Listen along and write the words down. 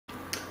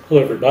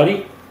Hello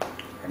everybody.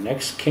 Our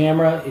next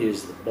camera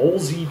is the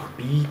Bolsey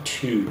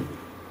B2. It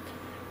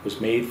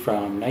was made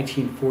from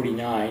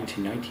 1949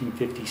 to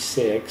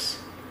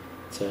 1956.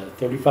 It's a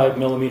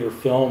 35mm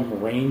film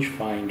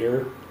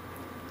rangefinder.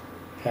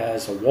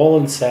 Has a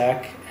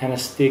Wallensack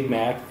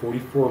anastigmat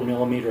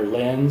 44mm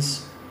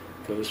lens.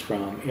 Goes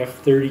from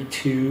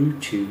f32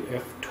 to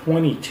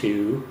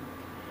f22.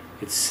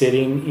 It's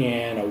sitting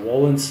in a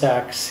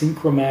Wallensack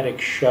synchromatic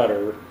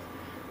shutter.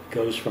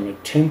 Goes from a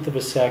 1/10 of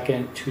a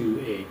second to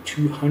a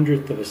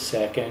 200th of a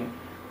second,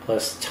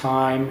 plus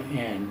time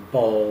and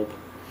bulb.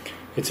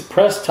 It's a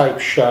press type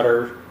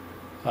shutter.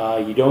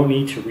 You don't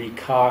need to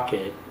recock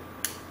it,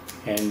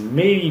 and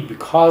maybe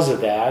because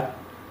of that,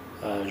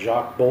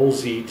 Jacques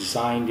Bolsey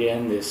designed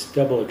in this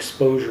double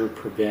exposure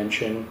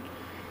prevention,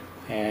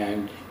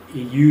 and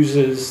it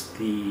uses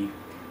the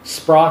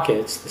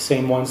sprockets, the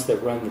same ones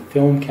that run the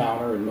film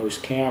counter in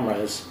most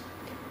cameras,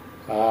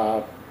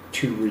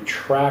 to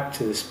retract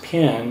to this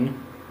pin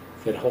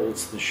that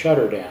holds the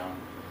shutter down.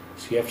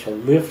 So you have to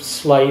lift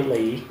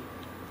slightly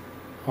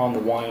on the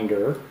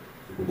winder,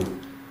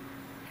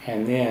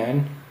 and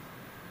then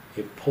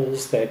it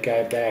pulls that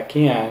guy back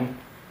in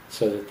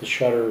so that the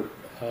shutter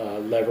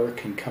lever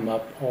can come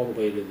up all the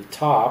way to the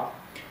top,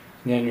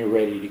 and then you're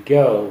ready to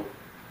go.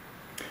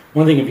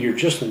 One thing, if you're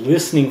just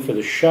listening for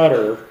the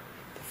shutter,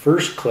 the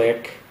first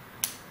click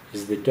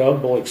is the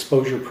double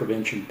exposure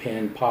prevention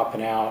pin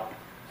popping out,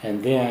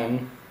 and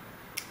then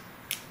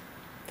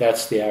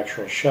that's the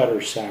actual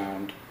shutter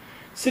sound.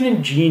 It's an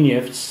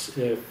ingenious,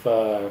 if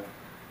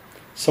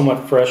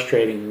somewhat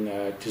frustrating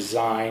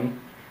design.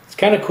 It's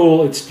kind of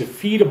cool. It's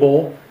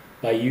defeatable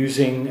by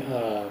using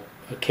a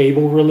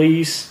cable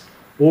release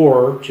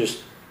or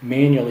just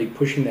manually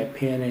pushing that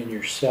pin in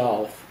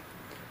yourself.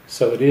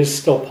 So it is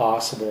still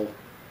possible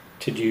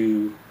to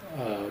do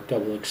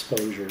double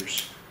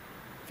exposures.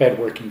 If I had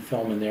working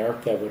film in there,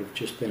 that would have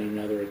just been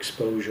another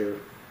exposure.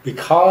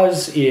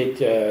 Because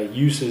it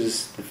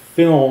uses the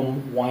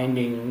film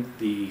winding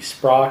the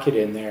sprocket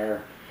in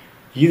there,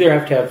 you either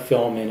have to have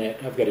film in it,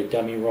 I've got a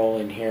dummy roll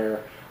in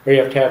here, or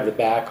you have to have the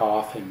back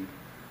off and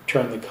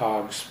turn the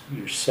cogs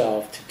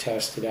yourself to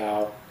test it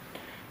out.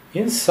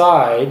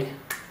 Inside,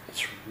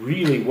 it's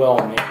really well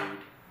made.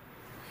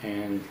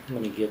 And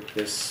let me get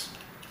this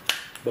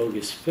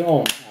bogus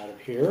film out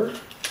of here.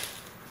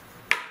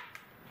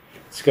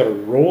 It's got a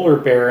roller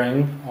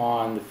bearing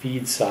on the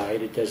feed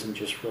side. It doesn't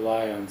just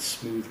rely on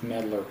smooth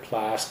metal or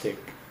plastic.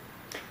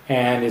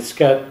 And it's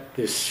got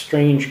this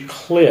strange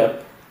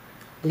clip,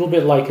 a little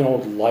bit like an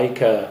old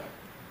Leica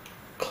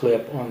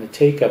clip on the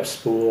take-up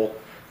spool.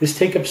 This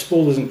take-up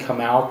spool doesn't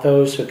come out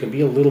though, so it can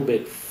be a little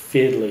bit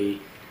fiddly,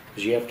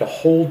 because you have to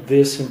hold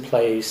this in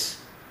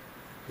place,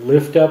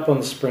 lift up on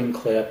the spring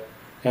clip,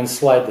 and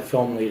slide the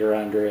film leader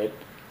under it.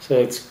 So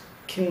it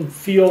can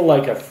feel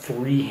like a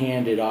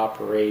three-handed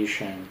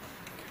operation.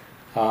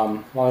 As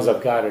long as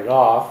I've got it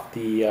off,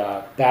 the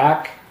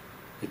back,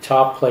 the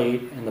top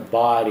plate, and the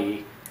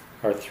body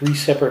are three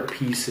separate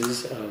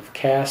pieces of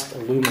cast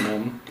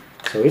aluminum.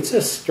 So it's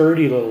a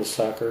sturdy little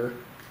sucker.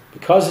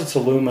 Because it's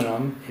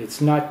aluminum,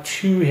 it's not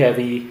too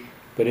heavy,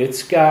 but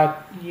it's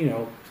got, you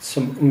know,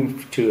 some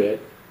oomph to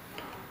it.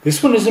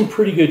 This one is in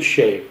pretty good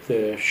shape.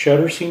 The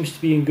shutter seems to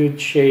be in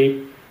good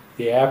shape.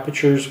 The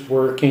aperture's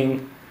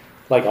working.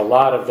 Like a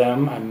lot of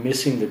them, I'm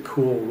missing the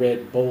cool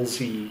red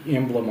Bolsey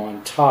emblem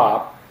on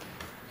top.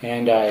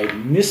 And I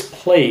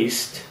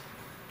misplaced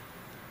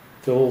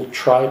the little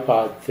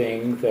tripod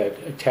thing that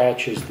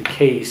attaches the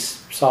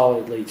case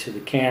solidly to the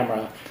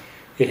camera.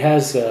 It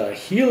has a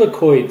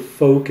helicoid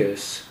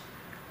focus,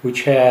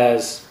 which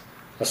has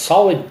a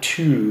solid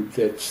tube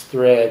that's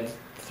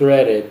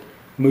threaded,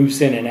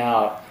 moves in and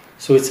out.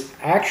 So it's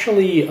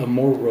actually a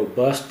more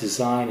robust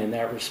design in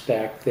that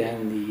respect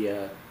than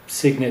the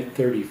Signet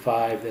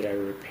 35 that I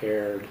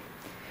repaired.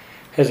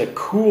 It has a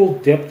cool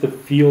depth of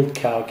field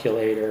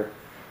calculator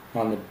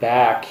on the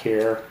back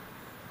here.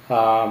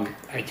 I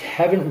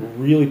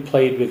haven't really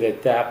played with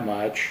it that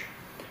much,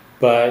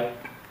 but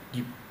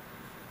you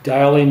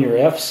dial in your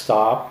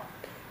f-stop,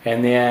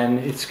 and then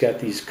it's got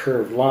these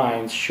curved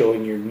lines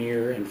showing your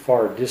near and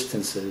far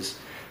distances.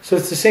 So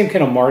it's the same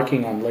kind of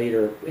marking on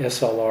later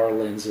SLR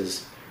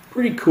lenses.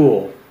 Pretty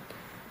cool.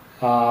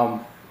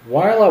 While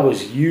I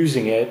was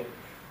using it,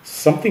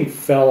 something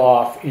fell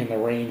off in the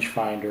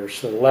rangefinder,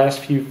 so the last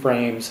few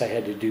frames I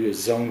had to do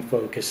is zone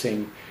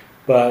focusing,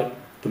 but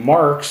the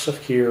marks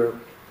here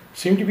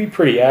seem to be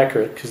pretty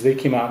accurate because they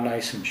came out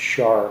nice and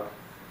sharp.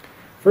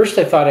 First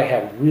I thought I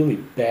had really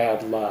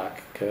bad luck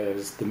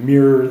because the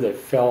mirror that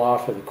fell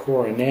off of the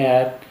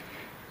coronet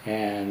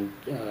and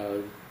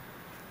the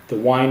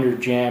winder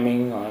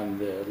jamming on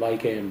the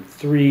Leica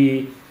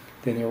M3,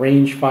 then the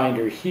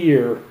rangefinder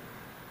here.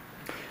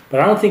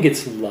 But I don't think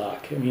it's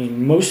luck. I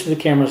mean, most of the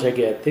cameras I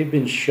get, they've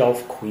been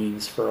shelf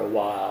queens for a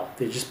while.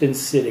 They've just been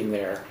sitting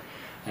there.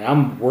 And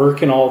I'm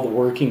working all the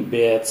working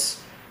bits,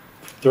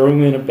 throwing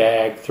them in a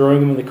bag, throwing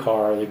them in the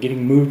car. They're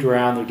getting moved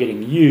around, they're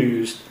getting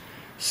used.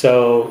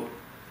 So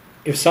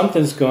if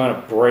something's going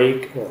to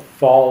break or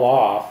fall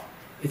off,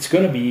 it's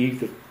going to be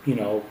the you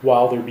know,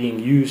 while they're being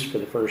used for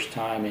the first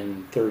time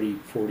in 30,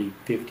 40,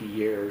 50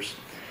 years.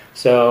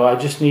 So I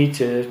just need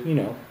to, you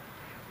know,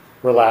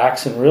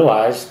 relax and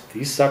realize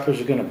these suckers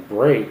are going to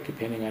break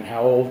depending on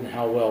how old and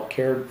how well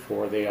cared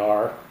for they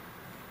are.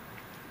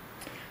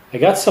 I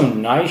got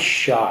some nice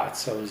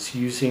shots. I was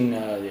using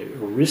the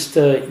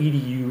Arista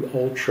EDU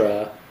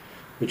Ultra,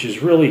 which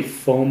is really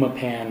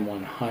Fomapan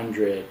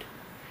 100.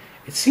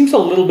 It seems a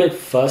little bit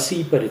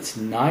fussy, but it's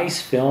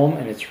nice film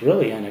and it's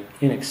really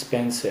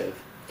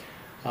inexpensive.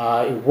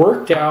 It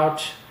worked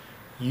out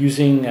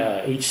using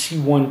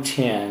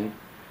HC110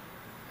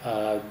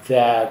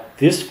 that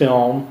this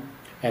film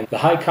and the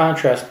high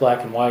contrast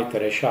black and white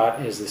that I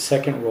shot as the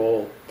second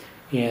roll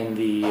in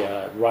the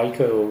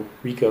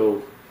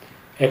Ricoh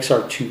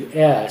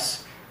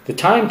XR2S, the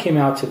time came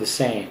out to the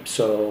same.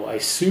 So I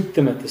souped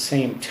them at the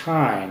same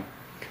time.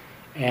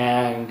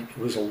 And it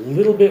was a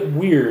little bit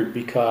weird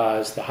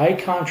because the high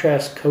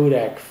contrast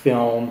Kodak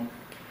film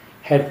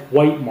had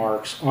white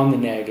marks on the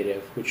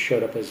negative, which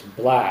showed up as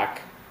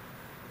black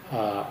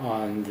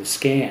on the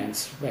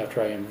scans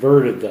after I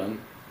inverted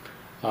them.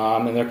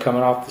 And they're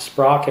coming off the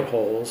sprocket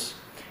holes.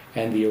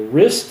 And the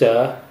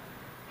Arista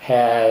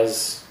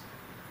has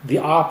the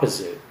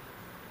opposite.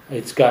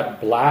 It's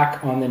got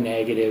black on the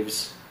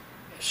negatives,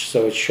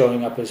 so it's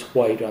showing up as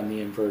white on the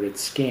inverted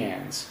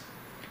scans.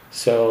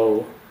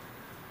 So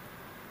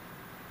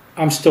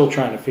I'm still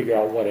trying to figure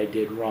out what I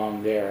did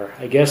wrong there.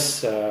 I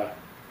guess I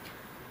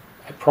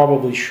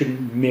probably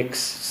shouldn't mix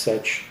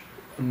such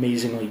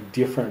amazingly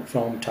different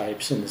film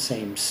types in the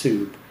same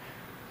soup.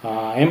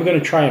 I am going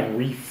to try and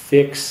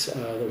refix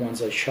the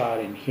ones I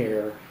shot in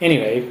here.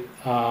 Anyway,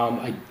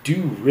 I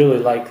do really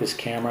like this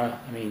camera.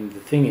 I mean, the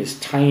thing is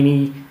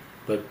tiny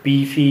but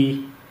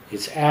beefy.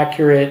 It's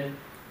accurate.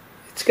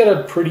 It's got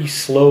a pretty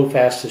slow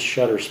fastest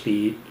shutter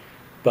speed,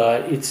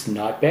 but it's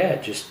not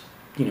bad. Just,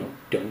 you know,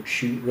 don't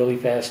shoot really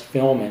fast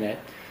film in it.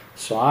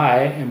 So I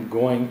am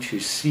going to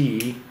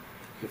see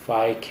if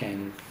I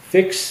can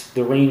fix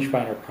the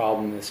rangefinder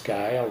problem in this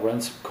guy. I'll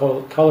run some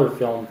color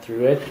film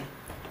through it,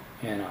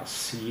 and I'll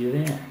see you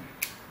then.